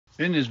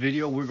In this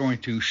video, we're going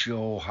to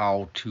show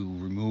how to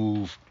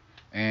remove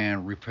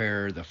and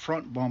repair the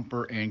front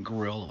bumper and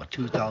grille of a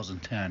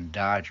 2010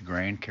 Dodge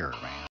Grand Caravan.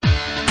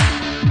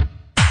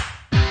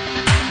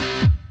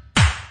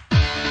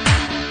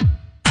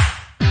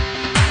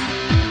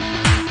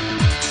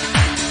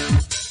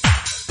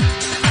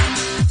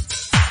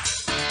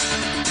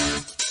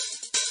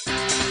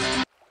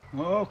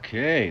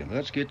 Okay,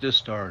 let's get this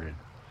started.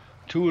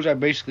 Tools I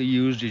basically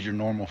used is your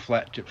normal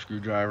flat tip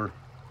screwdriver,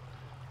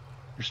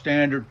 your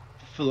standard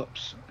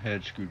Phillips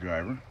head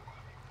screwdriver,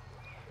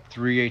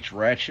 3/8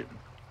 ratchet,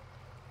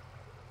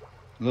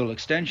 little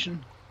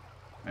extension,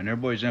 and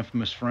everybody's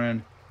infamous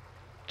friend,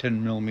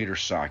 10mm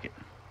socket.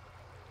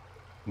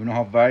 We know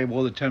how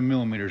valuable the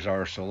 10mm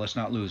are, so let's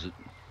not lose it.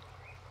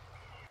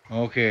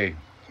 Okay,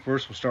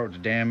 first we'll start with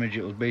the damage.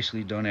 It was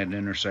basically done at an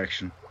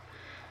intersection.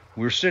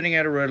 We were sitting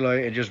at a red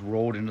light and just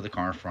rolled into the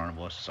car in front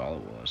of us. That's all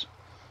it was.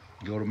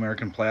 Go to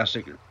American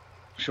Plastic, it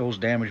shows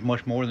damage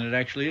much more than it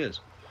actually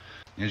is.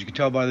 As you can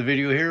tell by the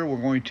video here, we're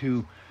going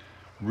to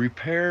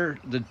repair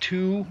the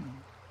two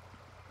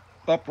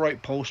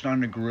upright posts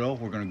on the grille.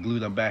 We're going to glue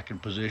them back in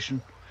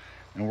position,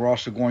 and we're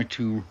also going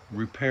to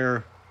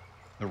repair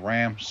the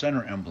Ram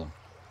center emblem.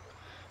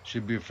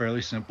 Should be a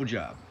fairly simple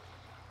job.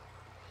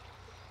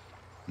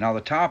 Now the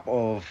top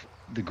of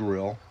the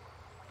grille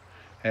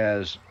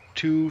has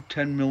two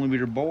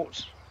 10mm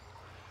bolts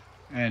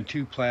and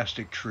two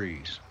plastic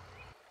trees.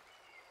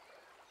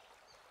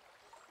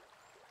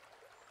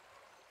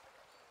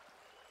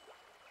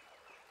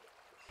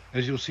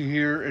 As you'll see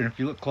here, and if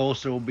you look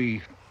close, there will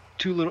be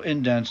two little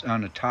indents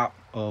on the top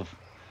of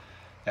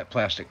that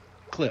plastic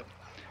clip.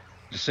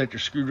 Just set your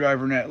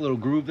screwdriver in that little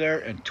groove there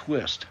and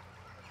twist.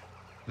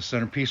 The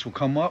centerpiece will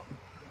come up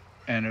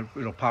and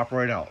it'll pop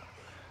right out.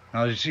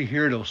 Now as you see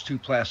here, those two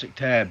plastic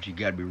tabs, you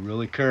got to be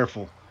really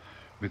careful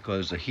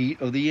because the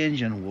heat of the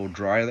engine will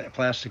dry that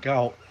plastic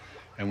out,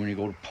 and when you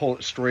go to pull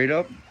it straight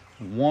up,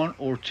 one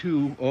or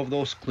two of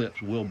those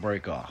clips will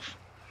break off.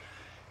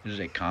 It is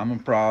a common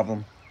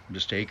problem.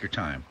 Just take your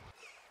time.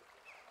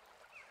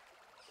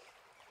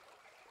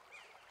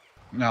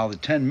 Now the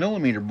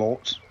 10mm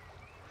bolts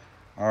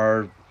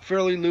are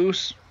fairly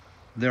loose.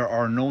 There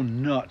are no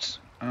nuts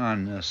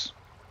on this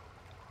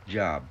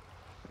job.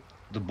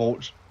 The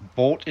bolts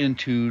bolt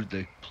into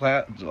the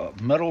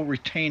metal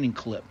retaining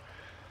clip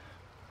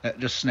that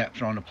just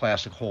snaps on the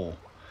plastic hole.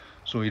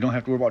 So you don't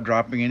have to worry about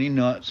dropping any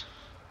nuts.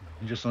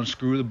 You just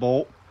unscrew the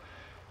bolt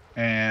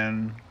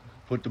and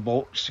put the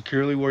bolt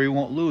securely where you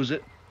won't lose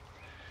it.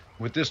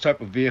 With this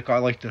type of vehicle, I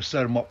like to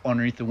set them up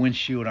underneath the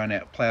windshield on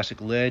that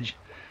plastic ledge.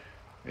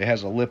 It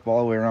has a lip all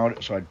the way around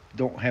it, so I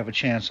don't have a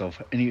chance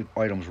of any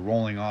items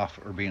rolling off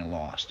or being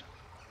lost.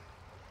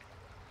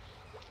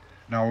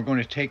 Now we're going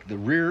to take the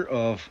rear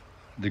of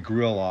the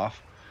grille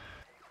off.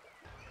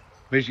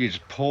 Basically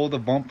just pull the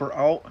bumper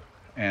out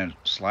and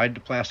slide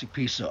the plastic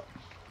piece up.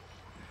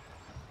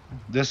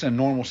 This in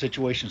normal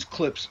situations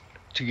clips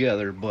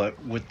together,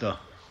 but with the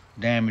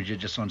damage it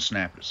just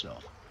unsnapped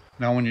itself.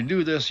 Now when you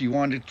do this, you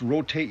want it to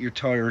rotate your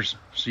tires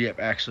so you have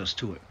access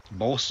to it.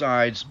 Both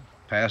sides,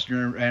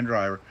 passenger and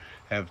driver,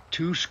 have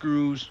two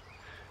screws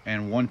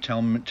and one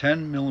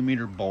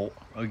 10mm bolt.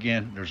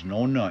 Again, there's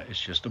no nut, it's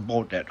just a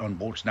bolt that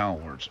unbolts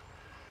downwards.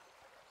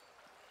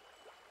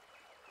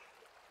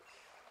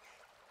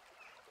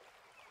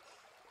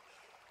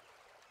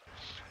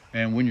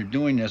 And when you're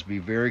doing this, be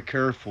very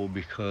careful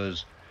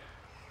because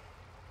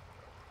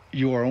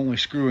you are only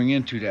screwing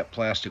into that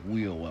plastic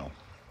wheel well.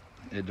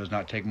 It does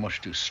not take much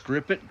to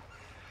strip it.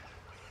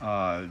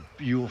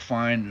 You will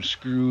find the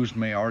screws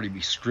may already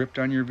be stripped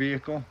on your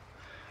vehicle.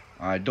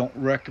 I don't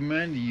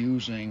recommend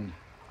using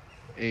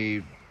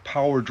a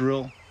power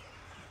drill.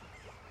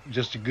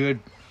 Just a good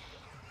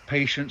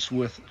patience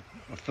with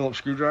a Phillips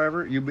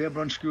screwdriver, you'll be able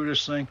to unscrew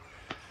this thing.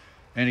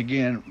 And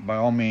again, by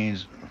all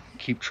means,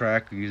 keep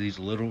track of these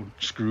little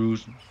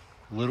screws,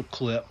 little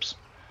clips,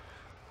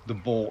 the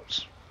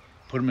bolts.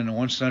 Put them in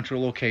one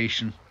central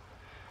location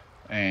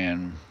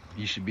and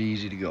you should be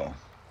easy to go.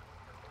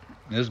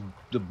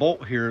 The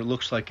bolt here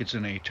looks like it's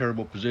in a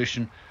terrible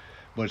position,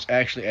 but it's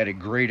actually at a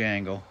great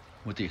angle.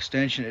 With the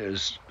extension, it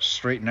is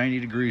straight 90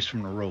 degrees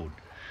from the road.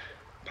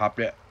 Pop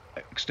that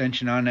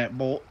extension on that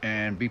bolt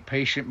and be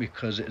patient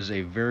because it is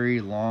a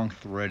very long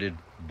threaded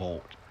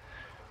bolt.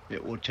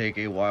 It will take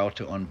a while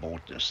to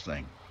unbolt this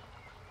thing.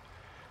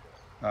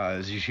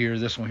 As you hear,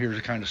 this one here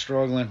is kind of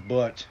struggling,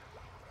 but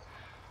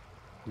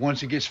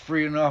once it gets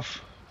free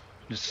enough,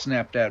 just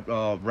snap that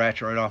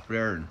ratchet right off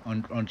there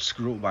and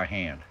unscrew it by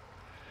hand.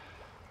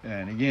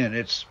 And again,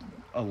 it's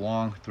a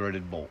long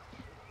threaded bolt.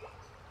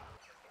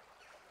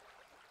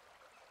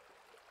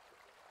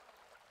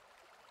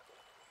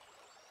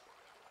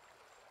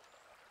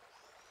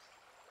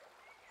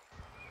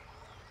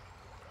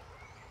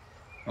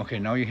 Okay,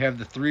 now you have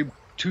the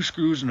two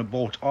screws and the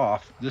bolt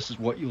off. This is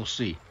what you'll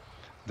see.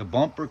 The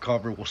bumper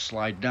cover will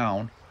slide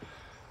down.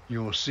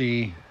 You will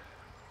see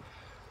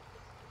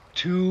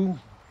two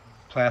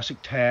plastic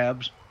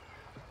tabs.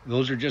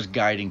 Those are just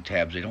guiding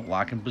tabs. They don't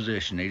lock in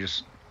position. They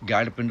just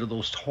guide up into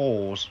those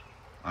holes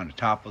on the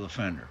top of the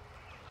fender.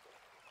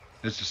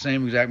 It's the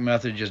same exact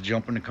method, just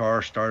jump in the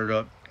car, start it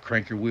up,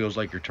 crank your wheels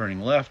like you're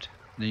turning left,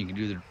 then you can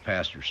do the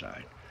passenger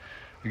side.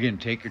 Again,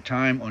 take your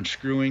time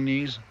unscrewing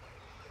these.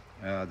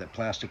 That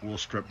plastic will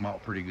strip them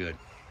out pretty good.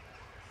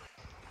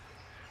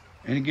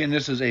 And again,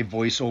 this is a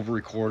voiceover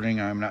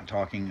recording. I'm not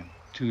talking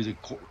to the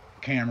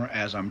camera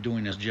as I'm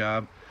doing this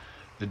job.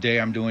 The day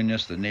I'm doing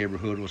this, the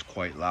neighborhood was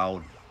quite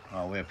loud.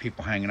 We have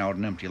people hanging out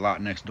in an empty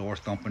lot next door,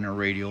 thumping their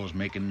radios,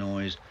 making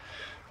noise.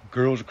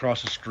 Girls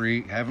across the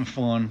street having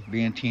fun,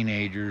 being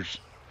teenagers,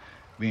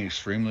 being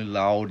extremely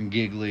loud and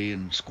giggly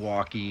and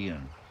squawky.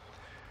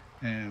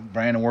 And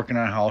Brandon working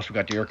on a house. We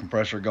got the air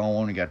compressor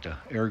going. We got the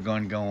air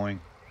gun going.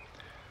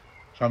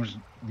 So I'm just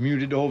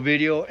muted the whole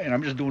video, and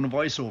I'm just doing a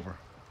voiceover.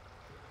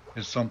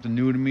 It's something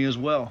new to me as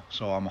well,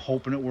 so I'm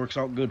hoping it works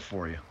out good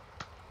for you.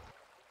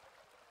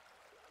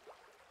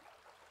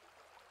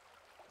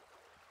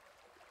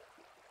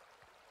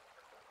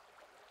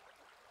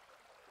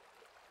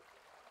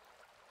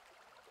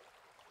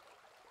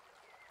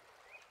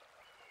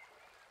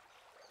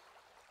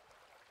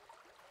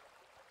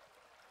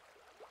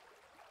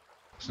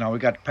 So now we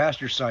got the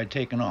passenger side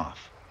taken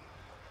off.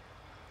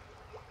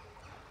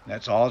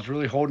 That's all that's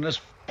really holding this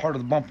part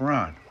of the bumper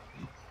on.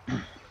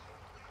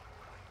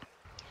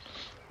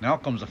 Now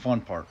comes the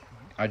fun part.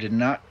 I did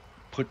not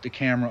put the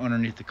camera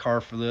underneath the car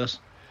for this,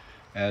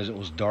 as it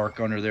was dark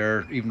under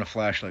there. Even a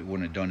flashlight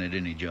wouldn't have done it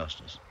any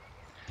justice.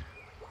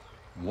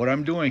 What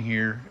I'm doing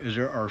here is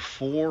there are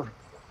 4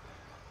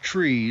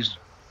 trees,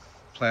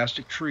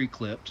 plastic tree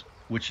clips,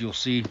 which you'll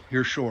see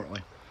here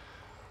shortly,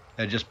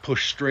 that just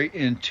push straight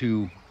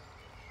into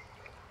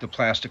the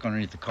plastic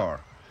underneath the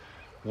car.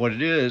 What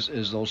it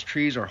is those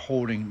trees are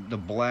holding the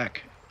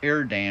black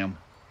air dam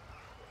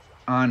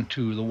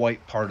onto the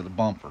white part of the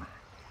bumper.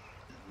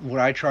 What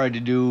I tried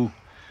to do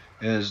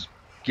is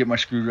get my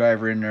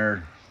screwdriver in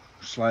there,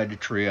 slide the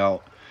tree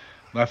out.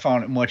 But I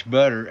found it much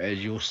better,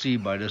 as you'll see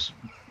by this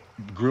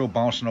grill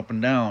bouncing up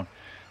and down,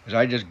 is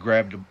I just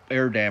grabbed the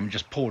air dam and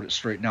just pulled it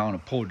straight down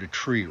and pulled the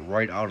tree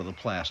right out of the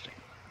plastic.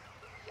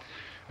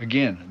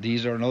 Again,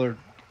 these are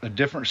a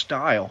different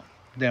style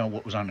than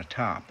what was on the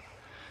top.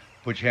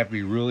 But you have to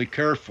be really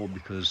careful,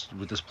 because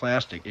with this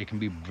plastic, it can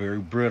be very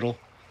brittle.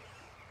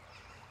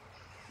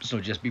 So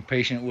just be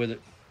patient with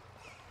it.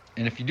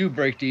 And if you do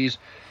break these,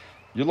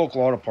 your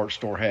local auto parts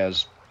store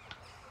has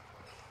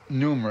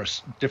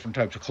numerous different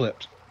types of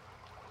clips.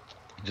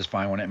 Just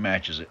find one that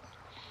matches it.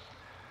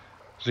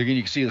 So again,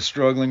 you can see the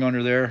struggling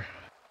under there.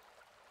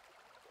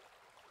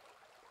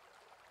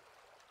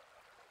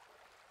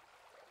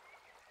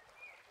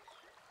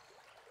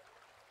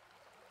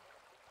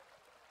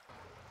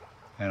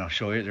 And I'll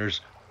show you,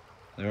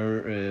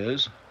 there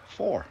is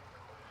 4.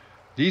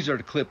 These are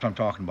the clips I'm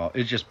talking about.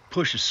 It just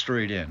pushes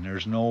straight in.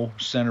 There's no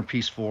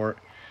centerpiece for it.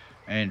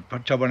 And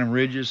talk about them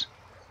ridges,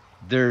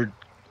 they're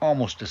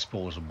almost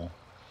disposable.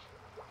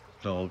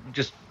 So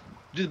just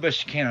do the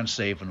best you can on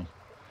saving them.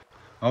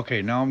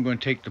 Okay, now I'm going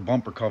to take the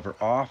bumper cover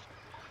off.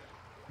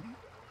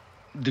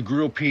 The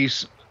grill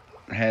piece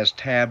has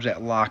tabs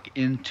that lock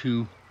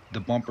into the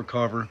bumper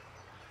cover.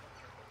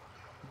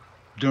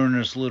 During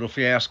this little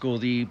fiasco,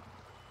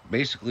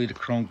 basically the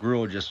chrome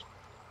grill just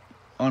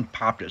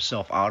unpopped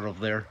itself out of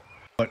there.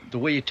 But the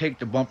way you take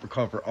the bumper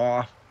cover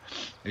off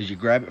is you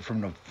grab it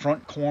from the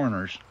front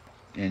corners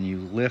and you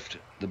lift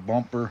the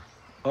bumper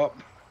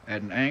up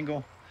at an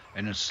angle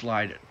and then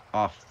slide it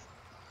off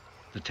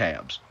the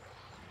tabs.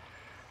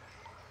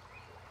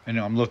 And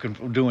I'm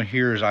doing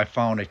here is I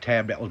found a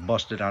tab that was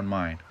busted on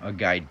mine, a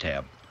guide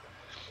tab.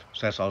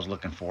 So that's what I was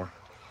looking for.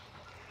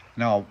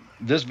 Now,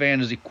 this van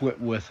is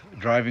equipped with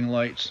driving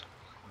lights.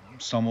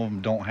 Some of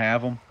them don't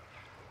have them.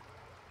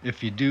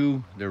 If you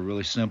do, they're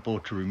really simple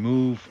to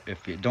remove.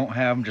 If you don't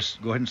have them,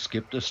 just go ahead and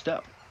skip this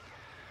step.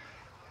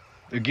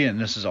 Again,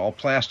 this is all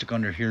plastic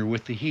under here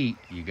with the heat.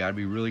 You got to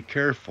be really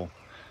careful.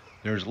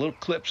 There's little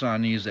clips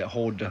on these that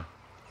hold the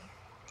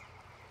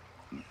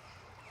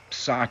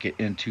socket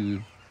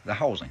into the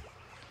housing.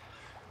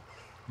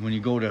 When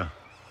you go to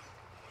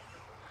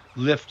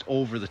lift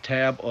over the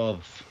tab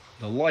of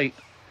the light,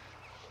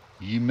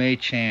 you may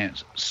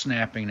chance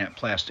snapping that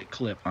plastic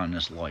clip on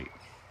this light.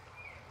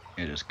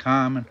 It is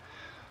common.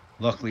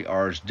 Luckily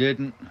ours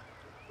didn't.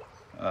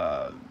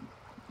 Had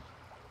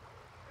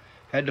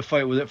to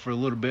fight with it for a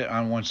little bit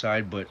on one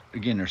side, but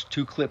again, there's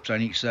 2 clips on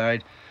each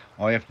side.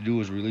 All you have to do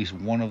is release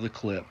one of the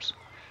clips,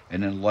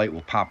 and then the light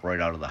will pop right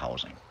out of the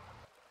housing.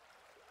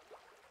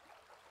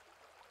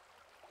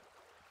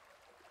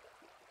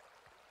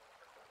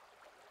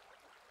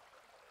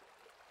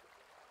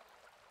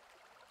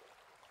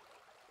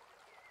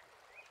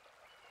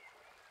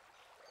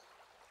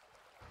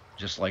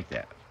 Just like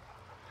that.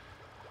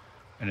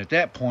 And at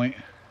that point,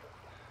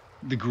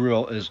 the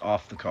grill is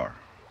off the car.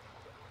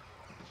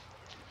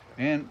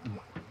 And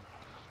what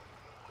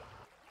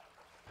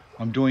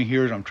I'm doing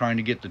here is I'm trying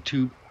to get the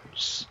 2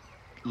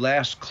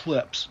 last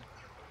clips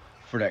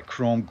for that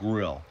chrome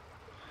grill.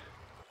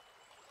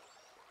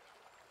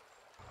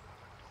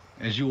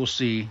 As you will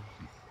see,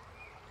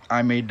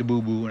 I made the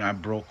boo-boo and I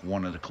broke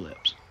one of the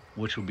clips,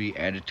 which will be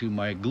added to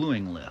my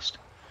gluing list.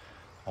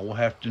 I will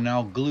have to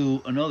now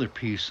glue another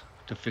piece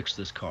to fix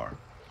this car.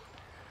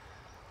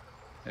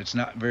 It's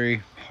not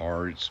very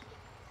hard, it's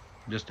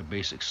just a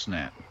basic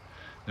snap.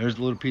 There's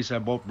the little piece I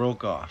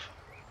broke off.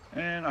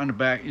 And on the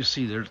back, you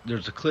see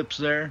there's the clips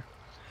there.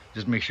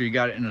 Just make sure you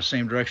got it in the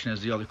same direction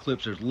as the other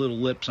clips. There's little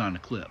lips on the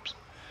clips.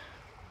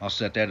 I'll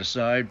set that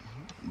aside,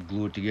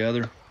 glue it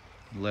together,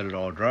 let it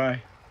all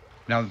dry.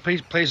 Now the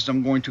places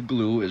I'm going to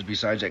glue is,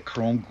 besides that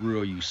chrome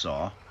grill you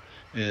saw,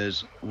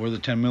 is where the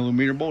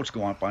 10mm bolts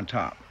go up on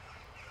top.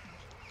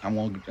 I'm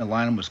going to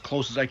align them as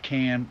close as I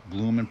can,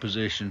 glue them in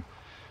position,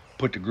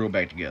 put the grill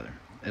back together.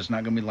 It's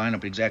not going to be lined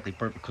up exactly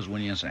perfect because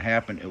when the incident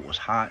happened, it was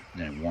hot,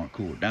 then it won't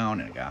cool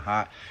down, and it got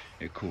hot,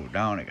 it cooled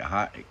down, it got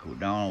hot, it cooled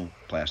down,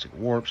 plastic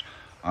warps.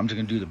 I'm just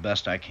going to do the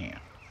best I can.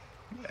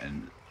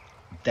 And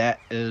that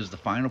is the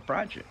final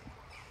project.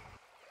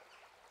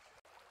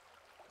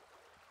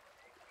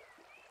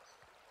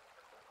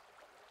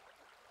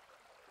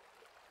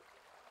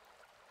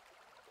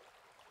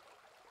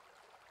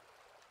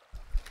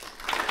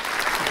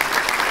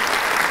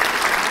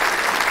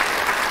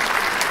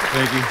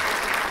 Thank you.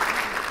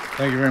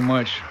 Thank you very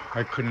much.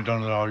 I couldn't have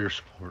done it without your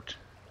support.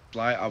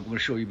 I'm going to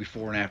show you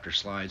before and after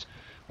slides.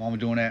 While I'm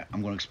doing that,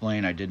 I'm going to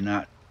explain I did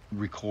not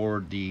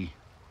record the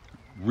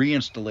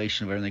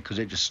reinstallation of everything because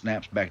it just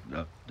snaps back.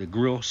 The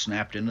grill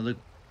snapped into the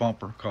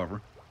bumper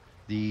cover.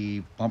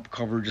 The bumper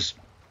cover just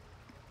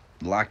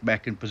locked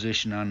back in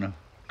position on the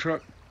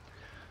truck.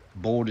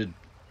 Bolted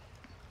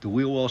the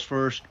wheel wells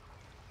first.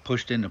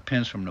 Pushed in the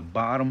pins from the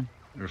bottom.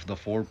 There's the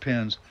 4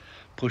 pins.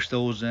 Pushed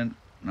those in,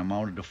 and I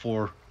mounted the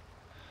 4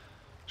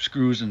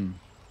 screws, and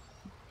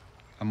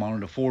I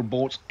mounted the 4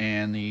 bolts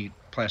and the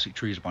plastic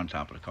trees up on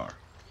top of the car.